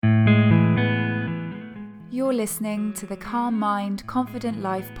You're listening to the Calm Mind, Confident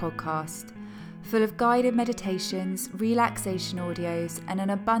Life podcast, full of guided meditations, relaxation audios, and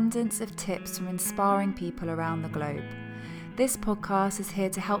an abundance of tips from inspiring people around the globe. This podcast is here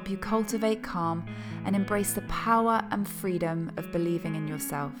to help you cultivate calm and embrace the power and freedom of believing in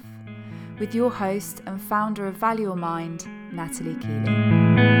yourself. With your host and founder of Value Your Mind, Natalie Keeley.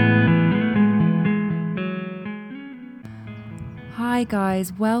 Hi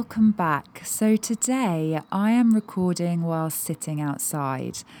guys, welcome back. So today I am recording while sitting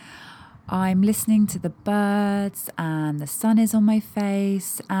outside. I'm listening to the birds and the sun is on my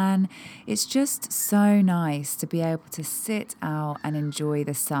face, and it's just so nice to be able to sit out and enjoy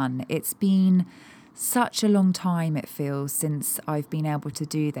the sun. It's been such a long time, it feels, since I've been able to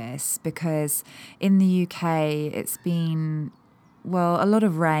do this, because in the UK it's been, a lot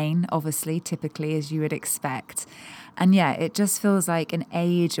of rain, obviously, typically, as you would expect. And yeah, it just feels like an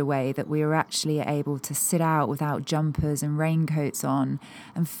age away that we were actually able to sit out without jumpers and raincoats on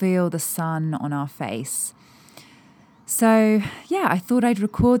and feel the sun on our face. So yeah, I thought I'd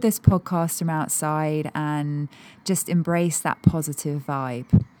record this podcast from outside and just embrace that positive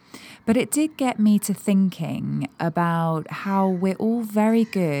vibe. But it did get me to thinking about how we're all very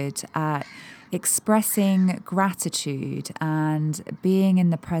good at expressing gratitude and being in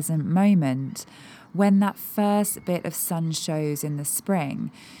the present moment when that first bit of sun shows in the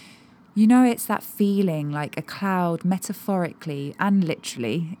spring. You know, it's that feeling like a cloud, metaphorically and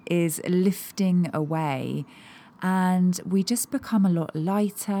literally, is lifting away, and we just become a lot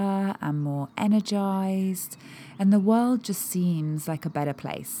lighter and more energized, and the world just seems like a better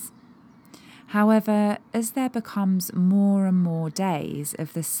place. However, as there becomes more and more days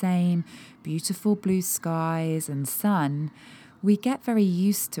of the same beautiful blue skies and sun, we get very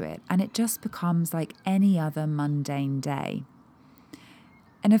used to it, and it just becomes like any other mundane day.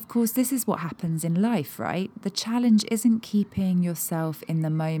 And of course, this is what happens in life, right? The challenge isn't keeping yourself in the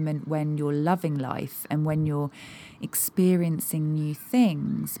moment when you're loving life and when you're experiencing new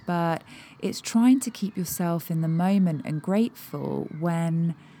things, but it's trying to keep yourself in the moment and grateful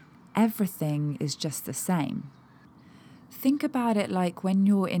when everything is just the same. Think about it like when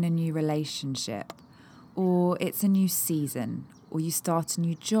you're in a new relationship, or it's a new season, or you start a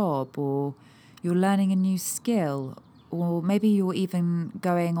new job, or you're learning a new skill, or maybe you're even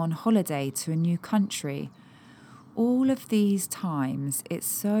going on holiday to a new country. All of these times, it's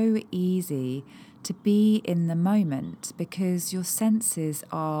so easy to be in the moment because your senses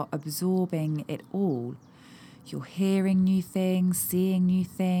are absorbing it all. You're hearing new things, seeing new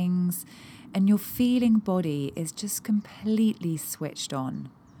things, and your feeling body is just completely switched on.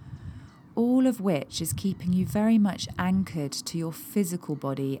 All of which is keeping you very much anchored to your physical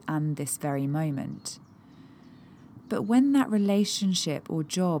body and this very moment. But when that relationship or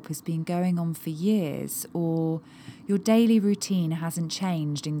job has been going on for years, or your daily routine hasn't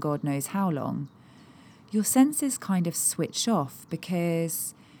changed in God knows how long, your senses kind of switch off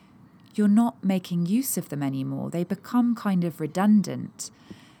because you're not making use of them anymore. They become kind of redundant,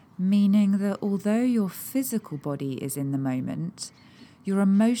 meaning that although your physical body is in the moment, your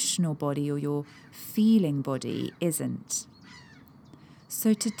emotional body or your feeling body isn't.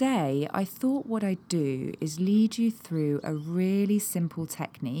 So today, I thought what I'd do is lead you through a really simple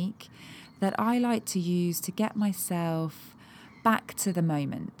technique that I like to use to get myself back to the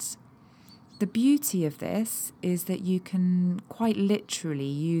moment. The beauty of this is that you can quite literally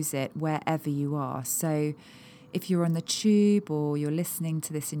use it wherever you are. So if you're on the tube or you're listening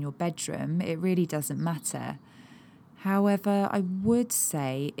to this in your bedroom, it really doesn't matter. However, I would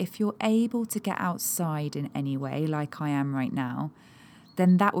say if you're able to get outside in any way, like I am right now,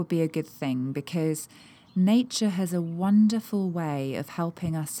 then that would be a good thing, because nature has a wonderful way of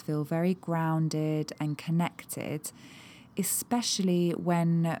helping us feel very grounded and connected, especially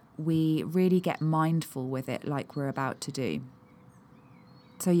when we really get mindful with it like we're about to do.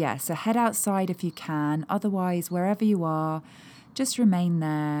 So head outside if you can. Otherwise, wherever you are, just remain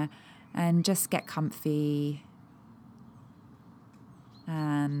there and just get comfy.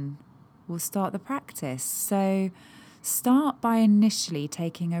 And we'll start the practice. So start by initially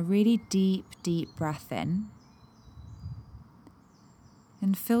taking a really deep breath in,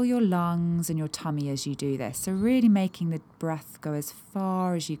 and fill your lungs and your tummy as you do this. So really making the breath go as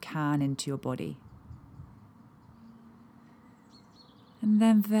far as you can into your body. And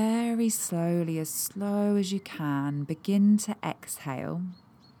then very slowly, as slow as you can, begin to exhale.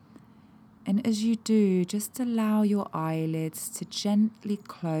 And as you do, just allow your eyelids to gently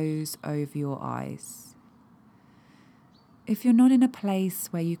close over your eyes. If you're not in a place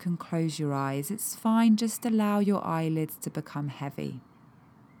where you can close your eyes, it's fine. Just allow your eyelids to become heavy.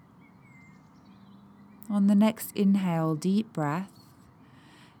 On the next inhale, deep breath,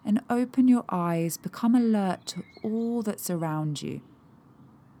 and open your eyes, become alert to all that's around you.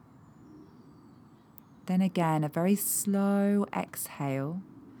 Then again, a very slow exhale.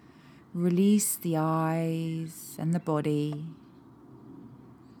 Release the eyes and the body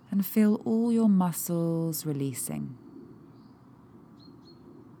and feel all your muscles releasing.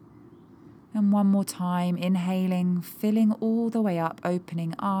 And one more time, inhaling, filling all the way up,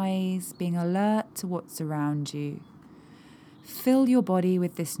 opening eyes, being alert to what's around you. Fill your body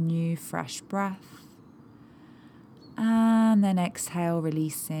with this new fresh breath. And then exhale,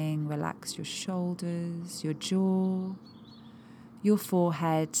 releasing, relax your shoulders, your jaw, your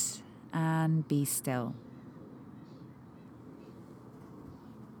forehead, and be still.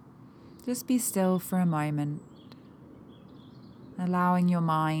 Just be still for a moment, allowing your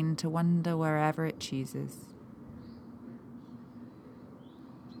mind to wander wherever it chooses.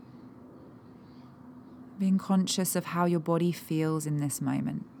 Being conscious of how your body feels in this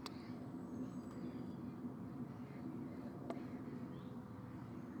moment.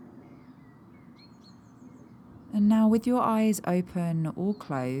 And now, with your eyes open or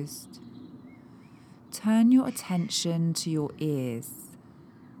closed, turn your attention to your ears.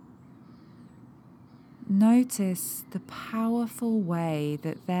 Notice the powerful way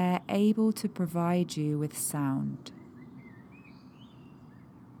that they're able to provide you with sound.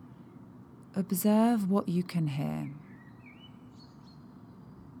 Observe what you can hear.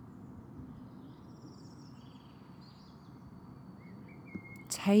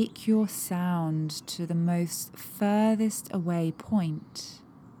 Take your sound to the most furthest away point,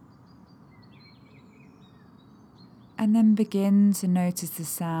 and then begin to notice the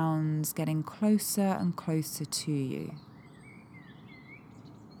sounds getting closer and closer to you.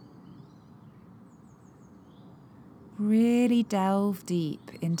 Really delve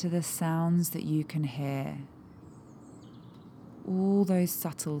deep into the sounds that you can hear, all those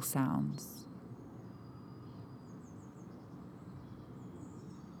subtle sounds.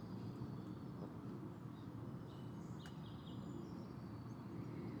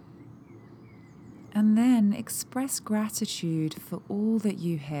 And then express gratitude for all that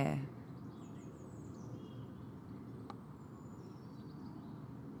you hear.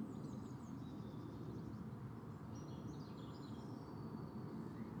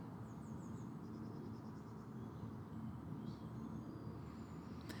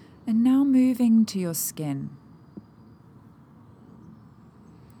 And now moving to your skin.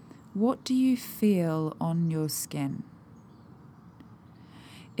 What do you feel on your skin?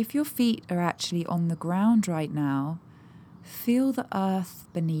 If your feet are actually on the ground right now, feel the earth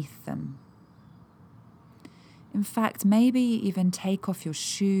beneath them. In fact, maybe even take off your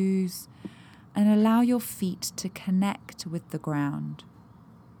shoes and allow your feet to connect with the ground.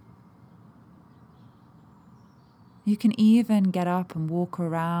 You can even get up and walk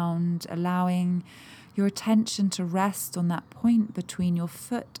around, allowing your attention to rest on that point between your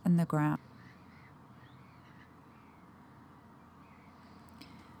foot and the ground.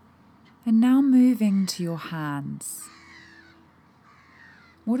 And now moving to your hands.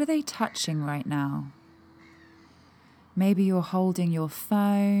 What are they touching right now? Maybe you're holding your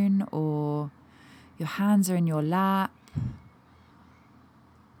phone, or your hands are in your lap.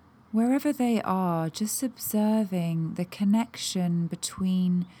 Wherever they are, just observing the connection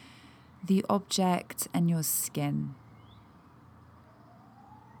between the object and your skin.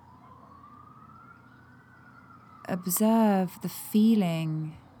 Observe the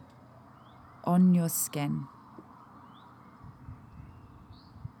feeling on your skin.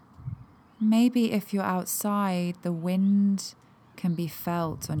 Maybe if you're outside, the wind can be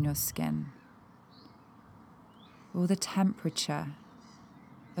felt on your skin, or the temperature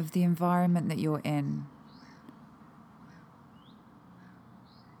of the environment that you're in.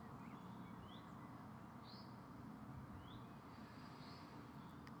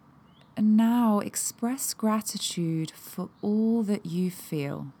 And now express gratitude for all that you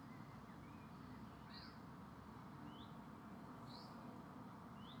feel.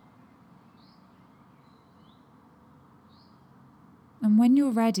 And when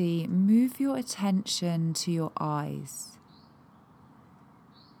you're ready, move your attention to your eyes.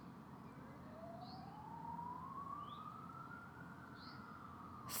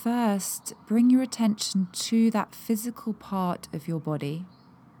 First, bring your attention to that physical part of your body.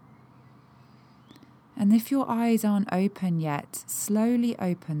 And if your eyes aren't open yet, slowly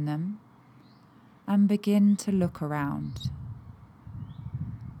open them and begin to look around.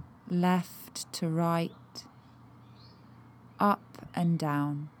 Left to right, up and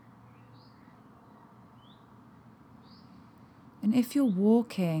down. And if you're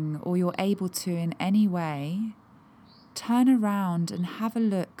walking or you're able to in any way, turn around and have a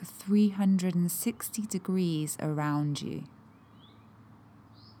look 360 degrees around you.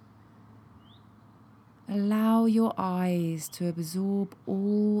 Allow your eyes to absorb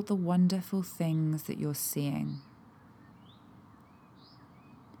all the wonderful things that you're seeing.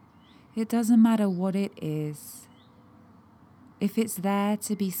 It doesn't matter what it is. If it's there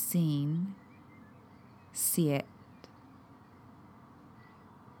to be seen, see it.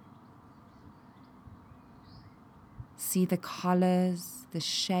 See the colors, the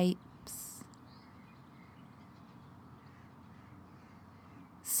shapes.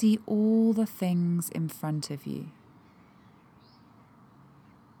 See all the things in front of you.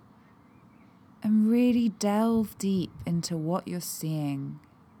 And really delve deep into what you're seeing.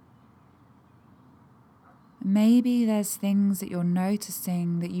 Maybe there's things that you're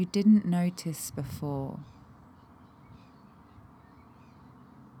noticing that you didn't notice before.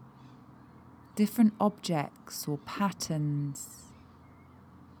 Different objects or patterns.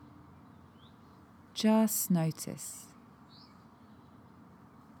 Just notice.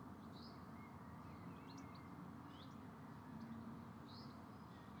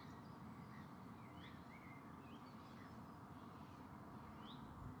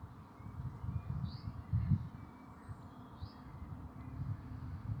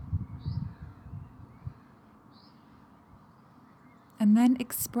 And then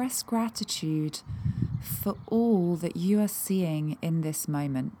express gratitude for all that you are seeing in this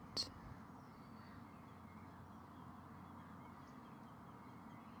moment.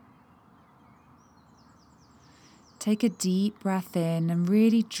 Take a deep breath in and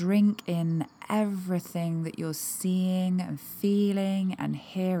really drink in everything that you're seeing and feeling and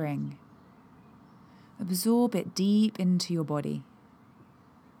hearing. Absorb it deep into your body.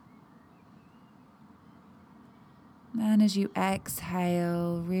 And as you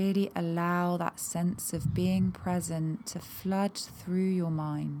exhale, really allow that sense of being present to flood through your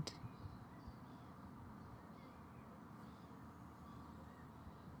mind.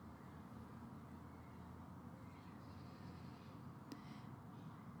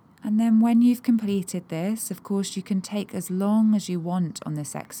 And then when you've completed this, of course, you can take as long as you want on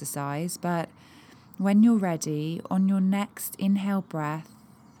this exercise, but when you're ready, on your next inhale breath,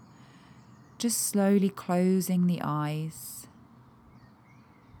 just slowly closing the eyes.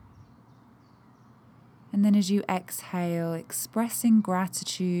 And then as you exhale, expressing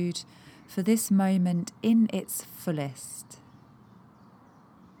gratitude for this moment in its fullest.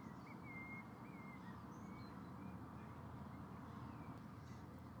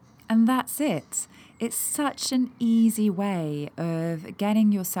 And that's it. It's such an easy way of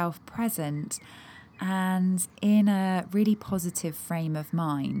getting yourself present and in a really positive frame of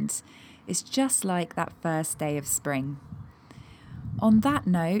mind. It's just like that first day of spring. On that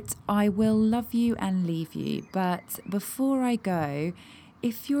note, I will love you and leave you. But before I go,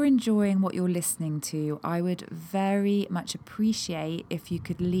 if you're enjoying what you're listening to, I would very much appreciate if you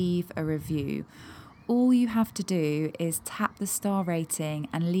could leave a review. All you have to do is tap the star rating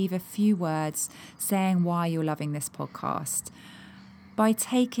and leave a few words saying why you're loving this podcast. By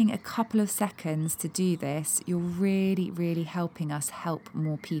taking a couple of seconds to do this, you're really, really helping us help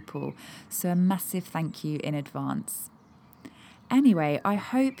more people. So a massive thank you in advance. Anyway, I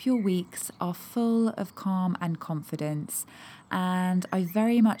hope your weeks are full of calm and confidence, and I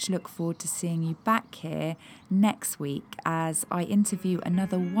very much look forward to seeing you back here next week as I interview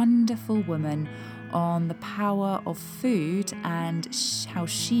another wonderful woman on the power of food and how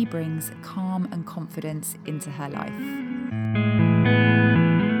she brings calm and confidence into her life.